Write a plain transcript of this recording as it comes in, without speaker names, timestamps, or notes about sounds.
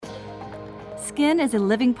Skin is a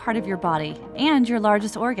living part of your body and your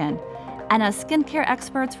largest organ. And as skincare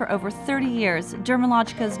experts for over 30 years,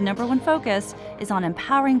 Dermalogica's #1 focus is on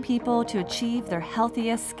empowering people to achieve their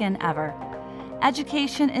healthiest skin ever.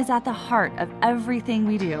 Education is at the heart of everything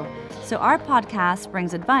we do, so our podcast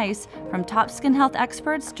brings advice from top skin health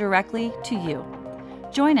experts directly to you.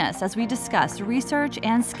 Join us as we discuss research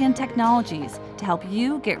and skin technologies to help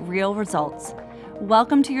you get real results.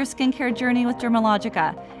 Welcome to your skincare journey with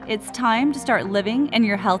Dermalogica. It's time to start living in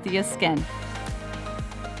your healthiest skin.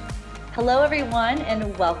 Hello, everyone,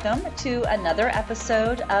 and welcome to another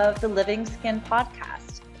episode of the Living Skin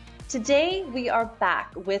Podcast. Today, we are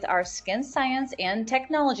back with our Skin Science and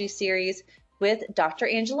Technology series with Dr.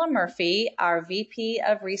 Angela Murphy, our VP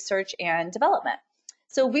of Research and Development.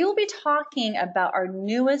 So we will be talking about our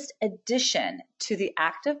newest addition to the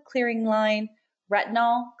active clearing line,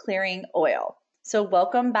 retinol clearing oil. So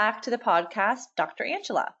welcome back to the podcast, Dr.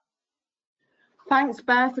 Angela. Thanks,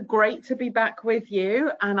 Beth. Great to be back with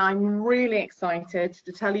you. And I'm really excited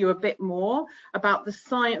to tell you a bit more about the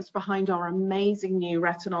science behind our amazing new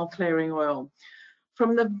retinol clearing oil.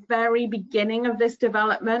 From the very beginning of this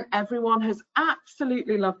development, everyone has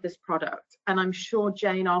absolutely loved this product. And I'm sure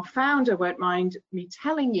Jane, our founder, won't mind me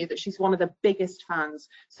telling you that she's one of the biggest fans.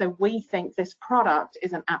 So we think this product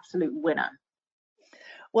is an absolute winner.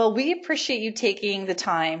 Well, we appreciate you taking the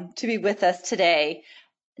time to be with us today.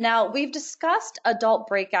 Now, we've discussed adult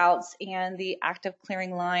breakouts and the active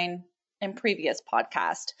clearing line in previous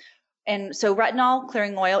podcasts. And so retinol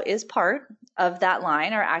clearing oil is part of that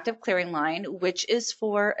line, our active clearing line, which is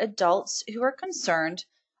for adults who are concerned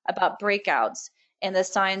about breakouts and the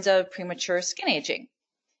signs of premature skin aging,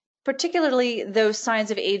 particularly those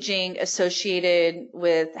signs of aging associated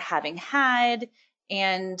with having had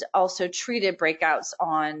and also treated breakouts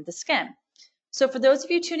on the skin. So for those of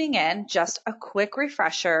you tuning in, just a quick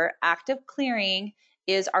refresher, active clearing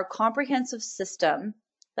is our comprehensive system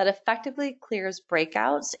that effectively clears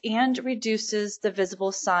breakouts and reduces the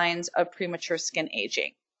visible signs of premature skin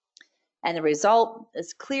aging. And the result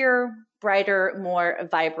is clearer, brighter, more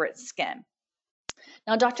vibrant skin.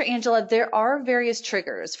 Now, Dr. Angela, there are various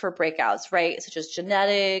triggers for breakouts, right? Such as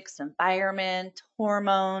genetics, environment,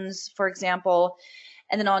 hormones, for example.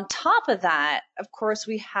 And then on top of that, of course,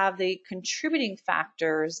 we have the contributing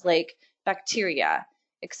factors like bacteria,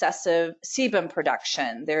 excessive sebum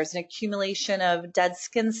production. There's an accumulation of dead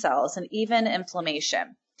skin cells and even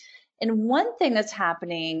inflammation. And one thing that's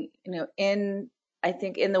happening, I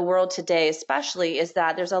think in the world today, especially, is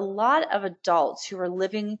that there's a lot of adults who are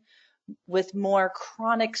living with more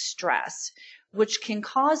chronic stress, which can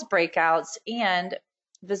cause breakouts and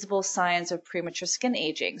visible signs of premature skin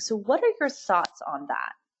aging. So what are your thoughts on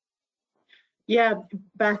that? Yeah,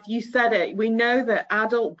 Beth, you said it. We know that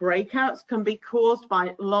adult breakouts can be caused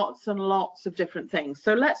by lots and lots of different things.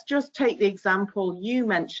 So let's just take the example you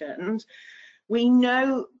mentioned. We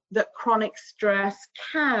know that chronic stress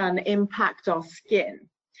can impact our skin.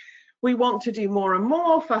 We want to do more and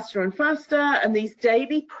more, faster and faster, and these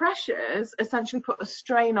daily pressures essentially put a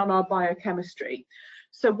strain on our biochemistry.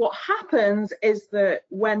 So what happens is that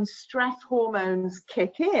when stress hormones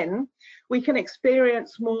kick in, we can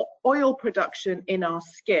experience more oil production in our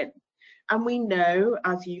skin. And we know,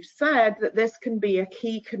 as you've said, that this can be a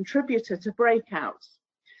key contributor to breakouts.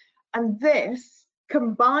 And this,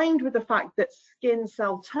 combined with the fact that skin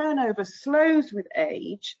cell turnover slows with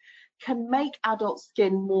age, can make adult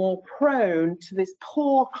skin more prone to this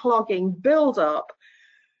pore clogging buildup,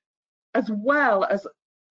 as well as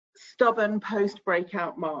stubborn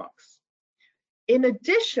post-breakout marks. In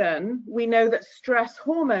addition, we know that stress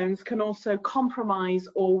hormones can also compromise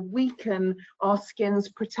or weaken our skin's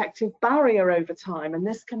protective barrier over time, and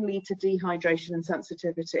this can lead to dehydration and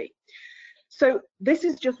sensitivity. So this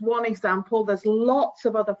is just one example. There's lots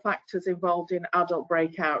of other factors involved in adult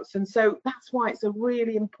breakouts, and so that's why it's a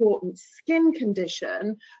really important skin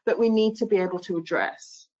condition that we need to be able to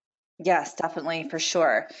address. Yes, definitely, for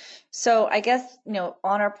sure. So I guess,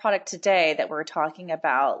 on our product today that we're talking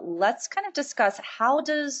about, let's kind of discuss how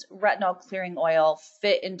does retinol clearing oil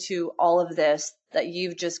fit into all of this that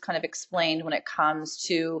you've just kind of explained when it comes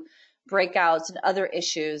to breakouts and other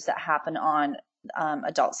issues that happen on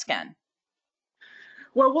adult skin?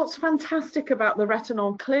 Well, what's fantastic about the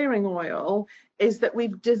retinol clearing oil is that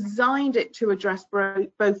we've designed it to address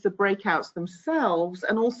both the breakouts themselves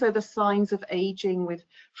and also the signs of aging with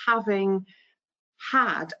having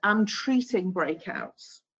had and treating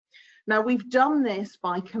breakouts. Now, we've done this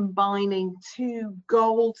by combining two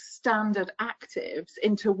gold standard actives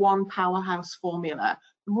into one powerhouse formula,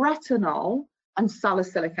 retinol and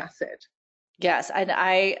salicylic acid. Yes, and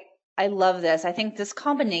I I love this. I think this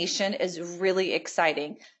combination is really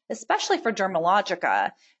exciting, especially for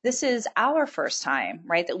Dermalogica. This is our first time,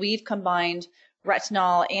 right, that we've combined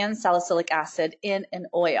retinol and salicylic acid in an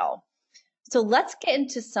oil. So let's get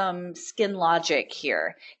into some skin logic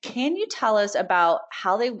here. Can you tell us about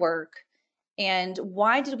how they work and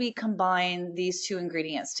why did we combine these two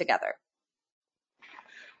ingredients together?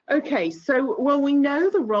 Okay, so well, we know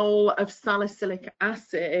the role of salicylic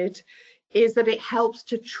acid is that it helps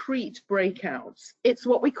to treat breakouts. It's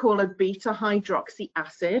what we call a beta hydroxy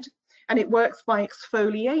acid, and it works by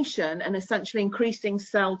exfoliation and essentially increasing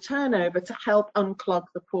cell turnover to help unclog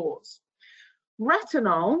the pores.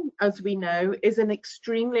 Retinol, as we know, is an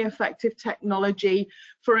extremely effective technology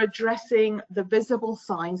for addressing the visible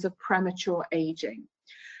signs of premature aging.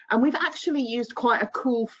 And we've actually used quite a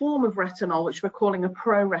cool form of retinol, which we're calling a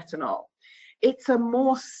pro-retinol. It's a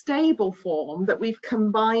more stable form that we've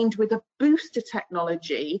combined with a booster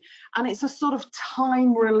technology, and it's a sort of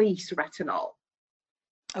time-release retinol.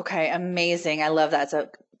 Okay, amazing. I love that. So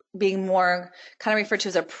being more kind of referred to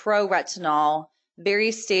as a pro-retinol,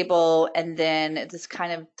 very stable, and then this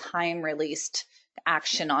kind of time-released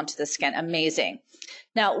action onto the skin. Amazing.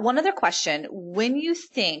 Now, one other question. When you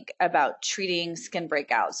think about treating skin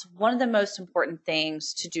breakouts, one of the most important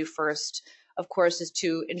things to do first, of course, is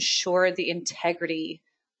to ensure the integrity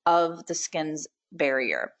of the skin's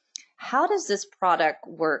barrier. How does this product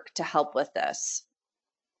work to help with this?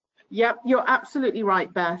 Yep, you're absolutely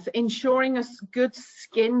right, Beth. Ensuring a good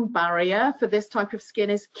skin barrier for this type of skin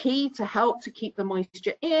is key to help to keep the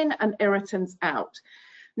moisture in and irritants out.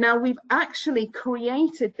 Now, we've actually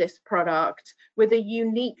created this product with a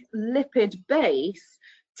unique lipid base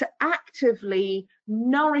to actively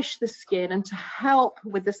nourish the skin and to help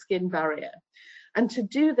with the skin barrier. And to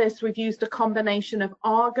do this, we've used a combination of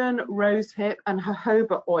argan, rosehip, and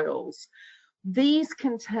jojoba oils. These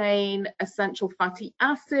contain essential fatty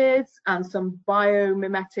acids and some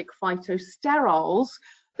biomimetic phytosterols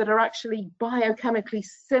that are actually biochemically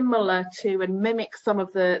similar to and mimic some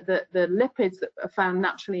of the lipids that are found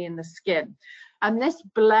naturally in the skin. And this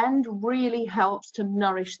blend really helps to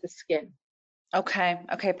nourish the skin. Okay,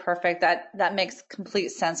 perfect. That makes complete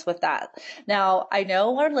sense with that. Now, I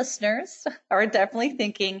know our listeners are definitely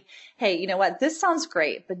thinking, hey, you know what? This sounds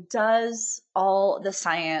great, but does all the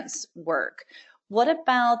science work? What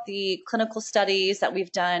about the clinical studies that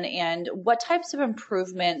we've done, and what types of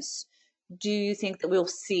improvements do you think that we'll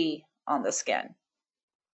see on the skin?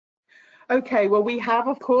 Okay, well, we have,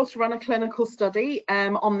 of course, run a clinical study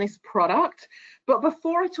on this product. But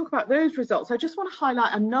before I talk about those results, I just want to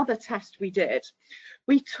highlight another test we did.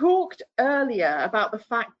 We talked earlier about the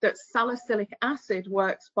fact that salicylic acid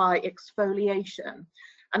works by exfoliation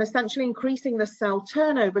and essentially increasing the cell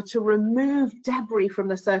turnover to remove debris from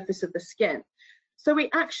the surface of the skin. So we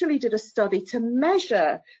actually did a study to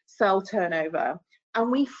measure cell turnover, and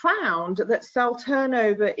we found that cell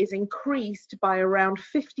turnover is increased by around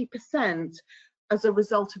 50% as a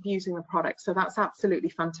result of using the product. So that's absolutely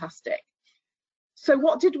fantastic. So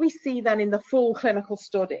what did we see then in the full clinical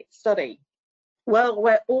study? Well,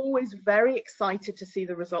 we're always very excited to see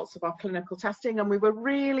the results of our clinical testing, and we were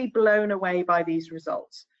really blown away by these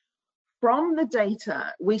results. From the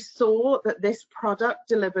data, we saw that this product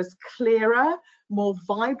delivers clearer, more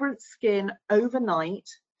vibrant skin overnight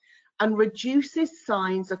and reduces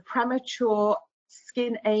signs of premature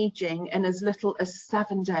skin aging in as little as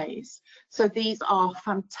 7 days. So these are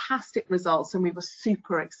fantastic results, and we were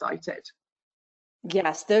super excited.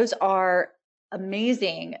 Yes, those are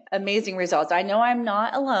amazing, amazing results. I know I'm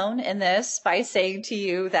not alone in this by saying to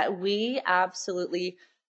you that we absolutely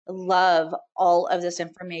love all of this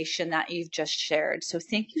information that you've just shared. So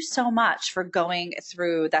thank you so much for going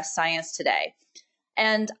through that science today.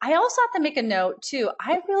 And I also have to make a note too.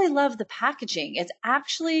 I really love the packaging. It's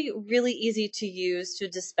actually really easy to use to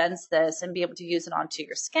dispense this and be able to use it onto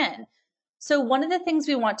your skin. So one of the things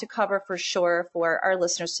we want to cover for sure for our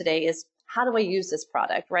listeners today is, how do I use this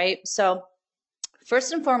product, right? So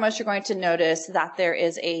first and foremost, you're going to notice that there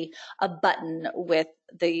is a button with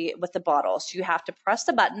the bottle. So you have to press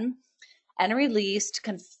the button, and release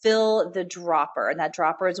can fill the dropper. And that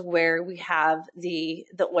dropper is where we have the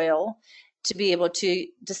oil to be able to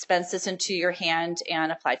dispense this into your hand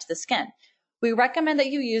and apply to the skin. We recommend that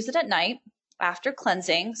you use it at night after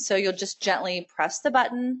cleansing. So you'll just gently press the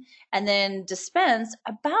button and then dispense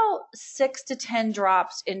about 6 to 10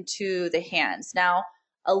 drops into the hands. Now,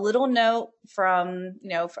 a little note from,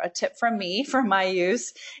 a tip from me for my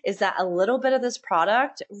use is that a little bit of this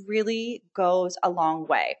product really goes a long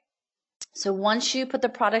way. So once you put the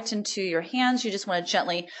product into your hands, you just want to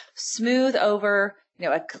gently smooth over,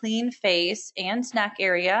 a clean face and neck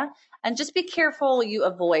area, And just be careful you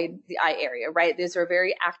avoid the eye area, right? These are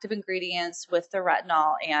very active ingredients with the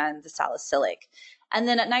retinol and the salicylic. And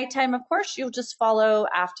then at nighttime, of course, you'll just follow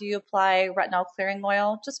after you apply retinol clearing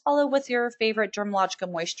oil, just follow with your favorite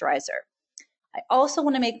Dermalogica moisturizer. I also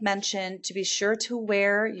want to make mention to be sure to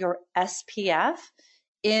wear your SPF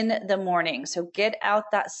in the morning. So get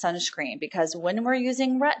out that sunscreen, because when we're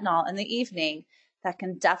using retinol in the evening, that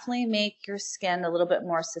can definitely make your skin a little bit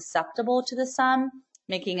more susceptible to the sun,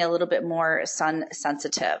 making it a little bit more sun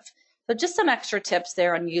sensitive. So just some extra tips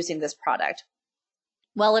there on using this product.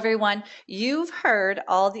 Well, everyone, you've heard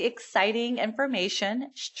all the exciting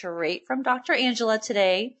information straight from Dr. Angela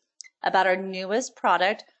today about our newest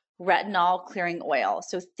product, retinol clearing oil.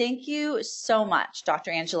 So thank you so much,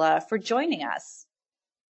 Dr. Angela, for joining us.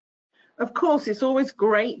 Of course, it's always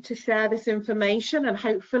great to share this information, and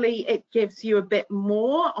hopefully it gives you a bit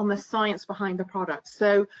more on the science behind the product.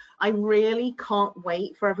 So I really can't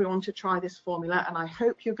wait for everyone to try this formula, and I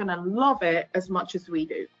hope you're going to love it as much as we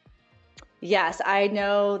do. Yes, I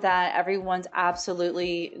know that everyone's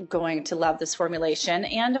absolutely going to love this formulation.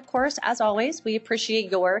 And of course, as always, we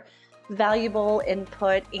appreciate your valuable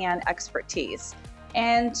input and expertise.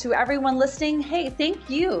 And to everyone listening, hey, thank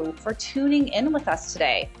you for tuning in with us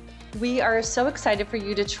today. We are so excited for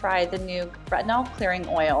you to try the new retinol clearing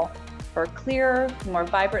oil for clearer, more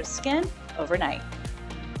vibrant skin overnight.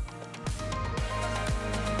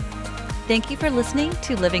 Thank you for listening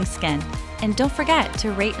to Living Skin. And don't forget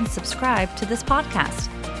to rate and subscribe to this podcast.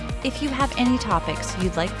 If you have any topics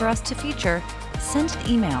you'd like for us to feature, send an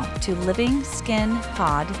email to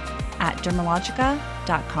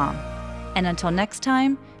livingskinpod@dermalogica.com. And until next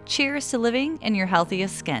time, cheers to living in your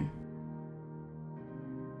healthiest skin.